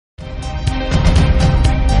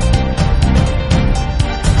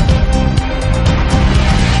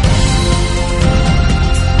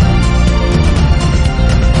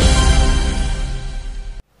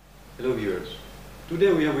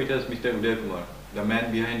as Mr. Udaya Kumar, the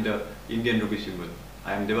man behind the Indian rupee symbol.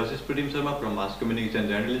 I am Devashish Pratim Sharma from Mass Communication and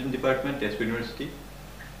Journalism Department, SP University.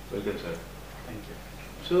 Welcome, sir. Thank you.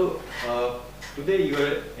 So, today you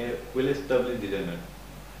are a well-established designer.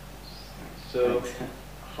 So, Thanks.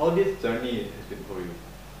 how this journey has been for you?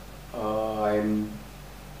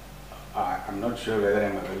 I'm not sure whether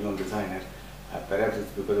I'm a well-known designer. Perhaps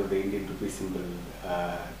it's because of the Indian rupee symbol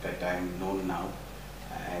that I'm known now,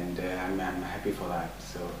 and I'm happy for that.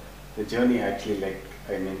 So the journey actually, like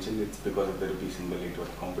I mentioned, it's because of the rupee symbol. It was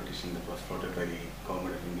a competition that was floated by the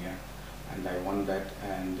government of India, and I won that.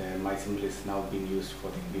 And my symbol is now being used for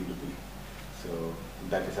the Indian rupee. So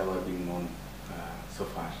that is how I've been known so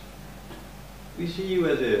far. We see you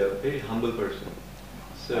as a very humble person.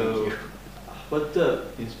 So, Thank you. what's the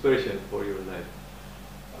inspiration for your life?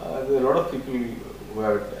 There are a lot of people who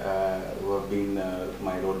have been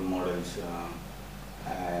my role models,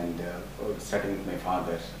 and starting with my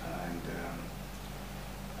father,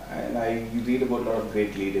 and I read about a lot of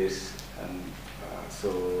great leaders,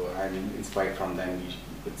 so I'm inspired from them, you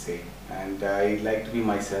could say, and I like to be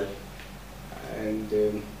myself,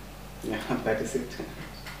 and yeah, that is it.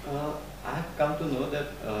 I have come to know that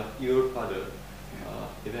your father,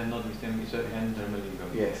 if I am not mistaken, is N.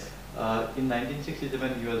 Dharmalingam. Yes. In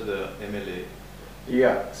 1967, he was the MLA.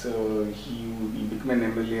 Yeah, so he became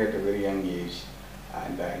an MLA at a very young age,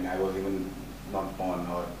 and I was even not born,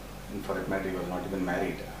 or for that matter, he was not even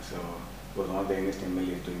married. So he was one of the youngest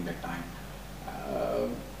MLAs during that time.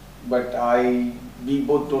 But we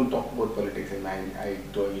both don't talk about politics, and I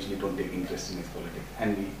usually don't take interest in his politics.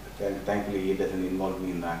 And thankfully, he doesn't involve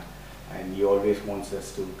me in that. And he always wants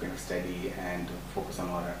us to kind of study and to focus on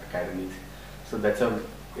our academics. So that's how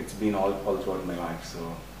it's been all throughout my life.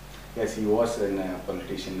 So yes, he was a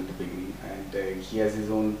politician at the beginning, and he has his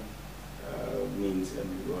own means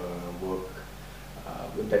and work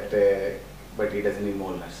with that, but he doesn't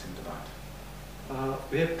involve us into that.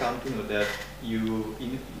 We have come to know that you,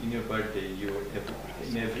 in your birthday,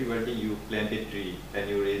 in every birthday you plant a tree and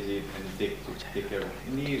you raise it and take care of it.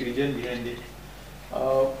 Any reason behind it?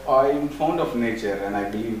 I'm fond of nature, and I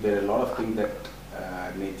believe there are a lot of things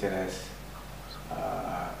that nature has,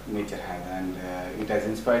 and it has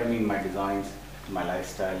inspired me in my designs, my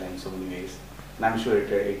lifestyle, in so many ways. And I'm sure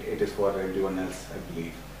it is for everyone else, I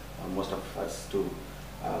believe, most of us too.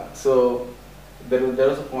 So there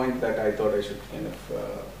was a point that I thought I should kind of,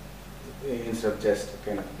 instead of just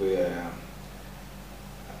kind of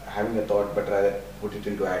having a thought, but rather put it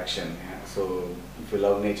into action. Yeah? So if you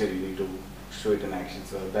love nature, you need to show it in action.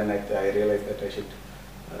 So then I realized that I should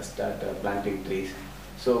start planting trees.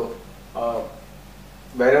 So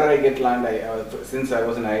wherever I get land, since I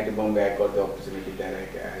was in IIT Bombay, I got the opportunity there.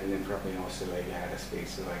 In front of my hostel, I had a space,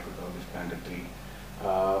 so I could always plant a tree.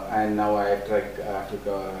 And now after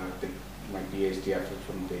my PhD,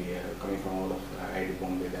 coming from all of IIT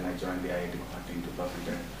Bombay, then I joined the IIT Guwahati in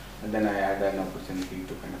 2010, and then I had an opportunity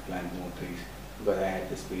to kind of plant more trees because I had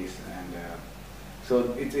the space, and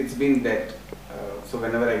so it's been that. So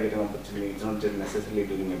whenever I get an opportunity, it's not just necessarily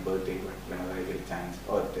during my birthday, but whenever I get a chance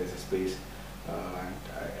or there's a space, and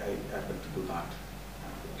I happen to do that.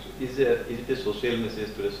 Is it a social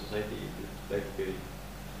message to the society? Like,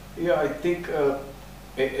 yeah, I think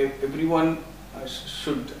everyone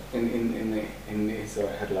should, in his or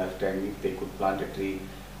her lifetime, if they could plant a tree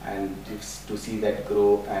and to see that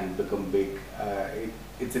grow and become big,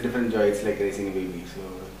 it's a different joy. It's like raising a baby. So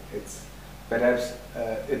it's perhaps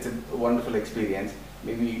it's a wonderful experience.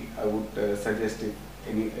 Maybe I would suggest if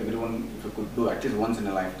everyone, if you could do at least once in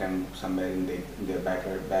a lifetime, somewhere in their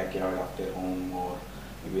backyard of their home, or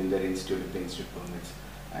maybe in their institute if the institute permits,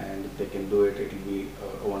 and if they can do it, it will be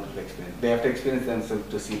a wonderful experience. They have to experience themselves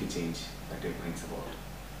to see the change that it brings about.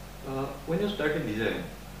 when you started design,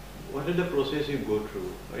 what is the process you go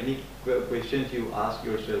through? Any questions you ask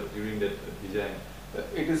yourself during that design?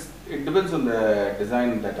 It depends on the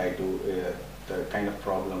design that I do, the kind of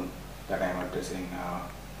problem that I am addressing.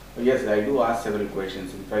 Yes, I do ask several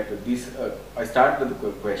questions. In fact, I start with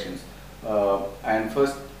the questions, and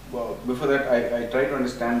first, before that, I try to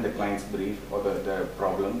understand the client's brief or the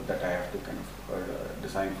problem that I have to kind of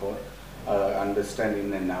design for, understand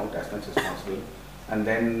in and out as much as possible, and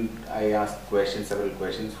then I ask several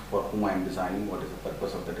questions for whom I am designing, what is the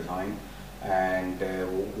purpose of the design, and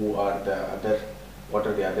what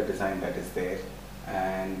are the other design that is there,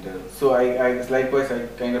 and so likewise I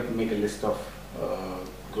kind of make a list of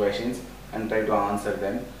questions and try to answer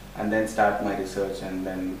them, and then start my research, and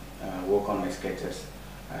then work on my sketches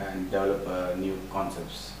and develop new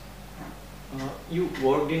concepts. You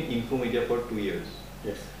worked in Infomedia for 2 years.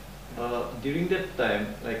 Yes. During that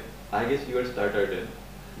time, like I guess you were starter then.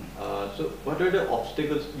 So what are the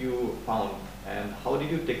obstacles you found and how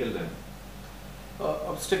did you tackle them?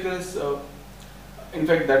 Obstacles, in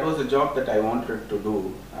fact, that was a job that I wanted to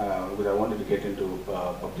do because I wanted to get into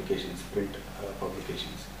publications, print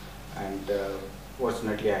publications. And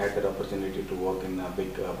fortunately, I had that opportunity to work in a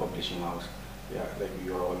big publishing house. Yeah, like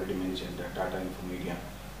you already mentioned, Tata Infomedia.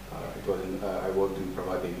 I worked in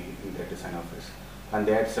Prabhadevi in their design office. And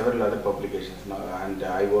they had several other publications, and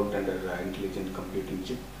I worked under Intelligent Computing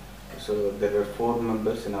Chip. So there were 4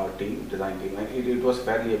 members in our team, design team, and it was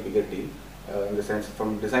fairly a bigger team. In the sense,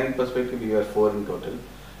 from design perspective, we were 4 in total,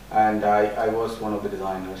 and I was one of the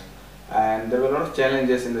designers. And there were a lot of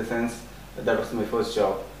challenges in the sense that was my first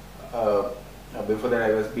job. Before that,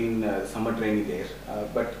 I was being summer trainee there,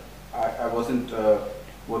 but I wasn't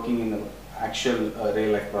working in an actual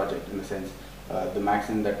real life project in the sense the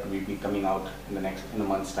magazine that will be coming out in a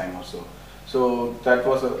month's time or so. So that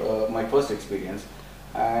was my first experience,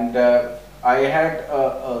 and I had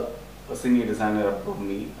a senior designer above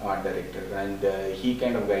me, art director, and he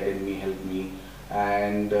kind of guided me, helped me,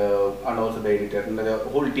 and also the editor. And the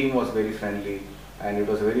whole team was very friendly, and it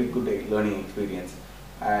was a very good learning experience.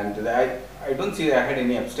 And I don't see I had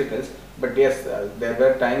any obstacles, but yes, there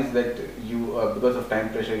were times that you, because of time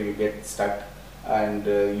pressure, you get stuck, and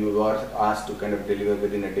you are asked to kind of deliver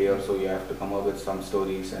within a day or so. You have to come up with some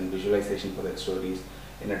stories and visualization for that stories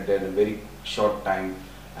in a very short time,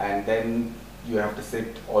 and then you have to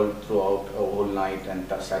sit all throughout a whole night and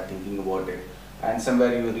start thinking about it, and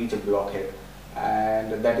somewhere you reach a blockhead,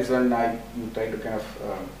 and that is when you try to kind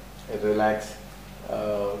of relax,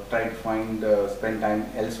 try to spend time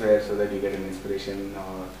elsewhere so that you get an inspiration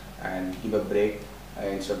and give a break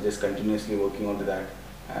instead of just continuously working onto that.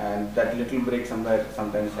 And that little break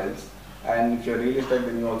sometimes helps. And if you're really stuck,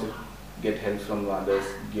 then you also get help from others.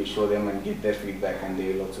 You show them and get their feedback, and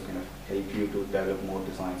they will also kind of help you to develop more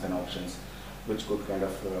designs and options which could kind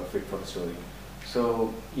of fit for the story.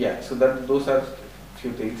 So yeah, so those are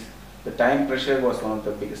few things. The time pressure was one of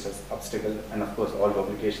the biggest obstacles, and of course all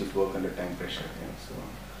publications work under time pressure. Yeah,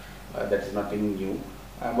 so that is nothing new,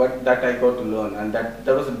 but that I got to learn, and that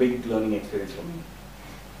was a big learning experience for me.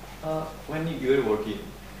 When you were working,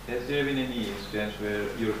 has there been any instance where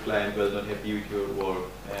your client was not happy with your work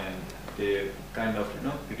and they kind of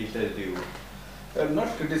criticized you? Not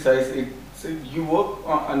criticize it. So you work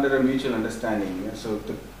under a mutual understanding. Yeah? So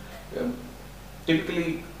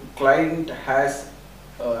typically, client has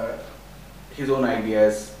his own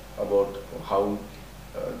ideas about how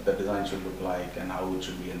the design should look like and how it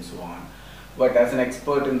should be and so on. But as an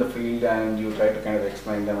expert in the field, and you try to kind of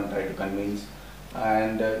explain them and try to convince.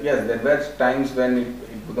 And yes, there were times when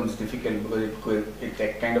it becomes difficult because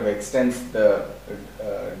it kind of extends the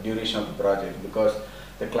duration of the project, because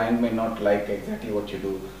the client may not like exactly what you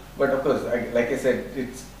do. But of course, like I said,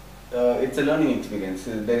 it's a learning experience.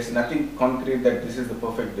 There is nothing concrete that this is the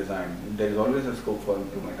perfect design. There is always a scope for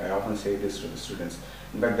improvement. I often say this to the students.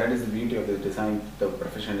 In fact, that is the beauty of the design, the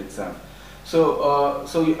profession itself. So,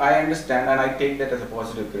 so I understand, and I take that as a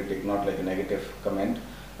positive critic, not like a negative comment.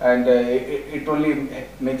 And it only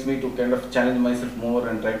makes me to kind of challenge myself more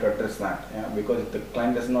and try to address that. Yeah? Because if the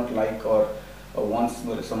client does not like or wants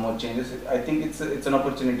some more changes, I think it's an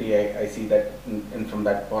opportunity. I see that from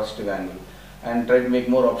that positive angle, and try to make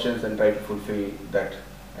more options and try to fulfill that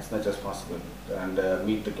as much as possible and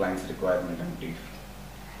meet the client's requirement and brief.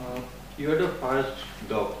 You are the first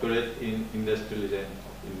doctorate in industrial design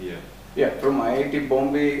of India. Yeah, from IIT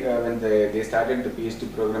Bombay, when they started the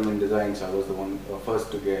PhD program in design, so I was the one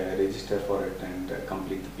first to register for it and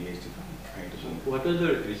complete the PhD from IIT Bombay. What was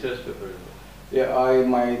the research paper? Yeah,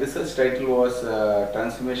 my research title was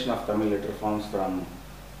Transformation of Tamil letter forms from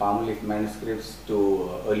palm leaf manuscripts to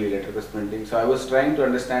early letterpress printing. So I was trying to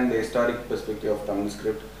understand the historic perspective of Tamil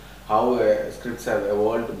script, how scripts have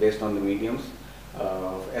evolved based on the mediums,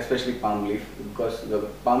 especially palm leaf, because the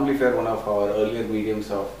palm leaf are one of our earlier mediums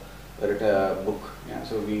of written book. Yeah,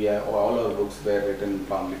 so all our books were written in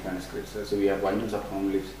palm leaf manuscripts. So we have bundles of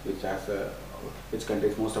palm leaves, which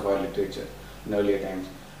contains most of our literature in earlier times.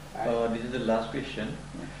 This is the last question.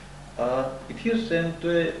 If you send to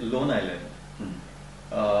a lone island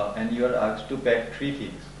and you are asked to pack 3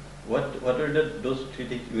 things, what are those 3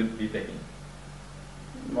 things you would be packing?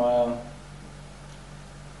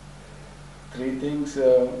 3 things.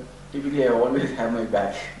 Typically, I always have my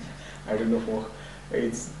bag. I don't know for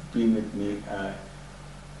it's been with me. I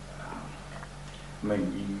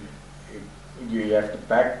mean, you have to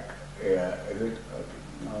pack. Is it?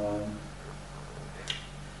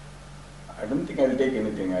 I don't think I'll take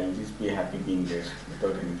anything. I'll just be happy being there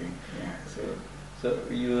without anything. Yeah. So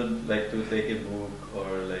you would like to take a book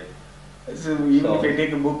or like So even if I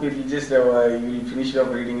take a book, it will just you will finish it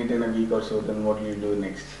up reading it in a week or so. Then what will you do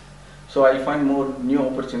next? So I find more new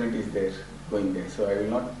opportunities there going there. So I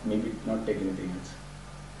will not take anything else.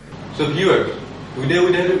 So viewers, today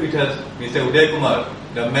we have with us Mr. Udaya Kumar,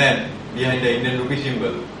 the man behind the Indian rupee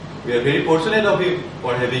symbol. We are very fortunate of him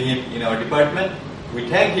for having him in our department. We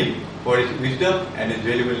thank him for his wisdom and his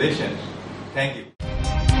valuable lessons. Thank you.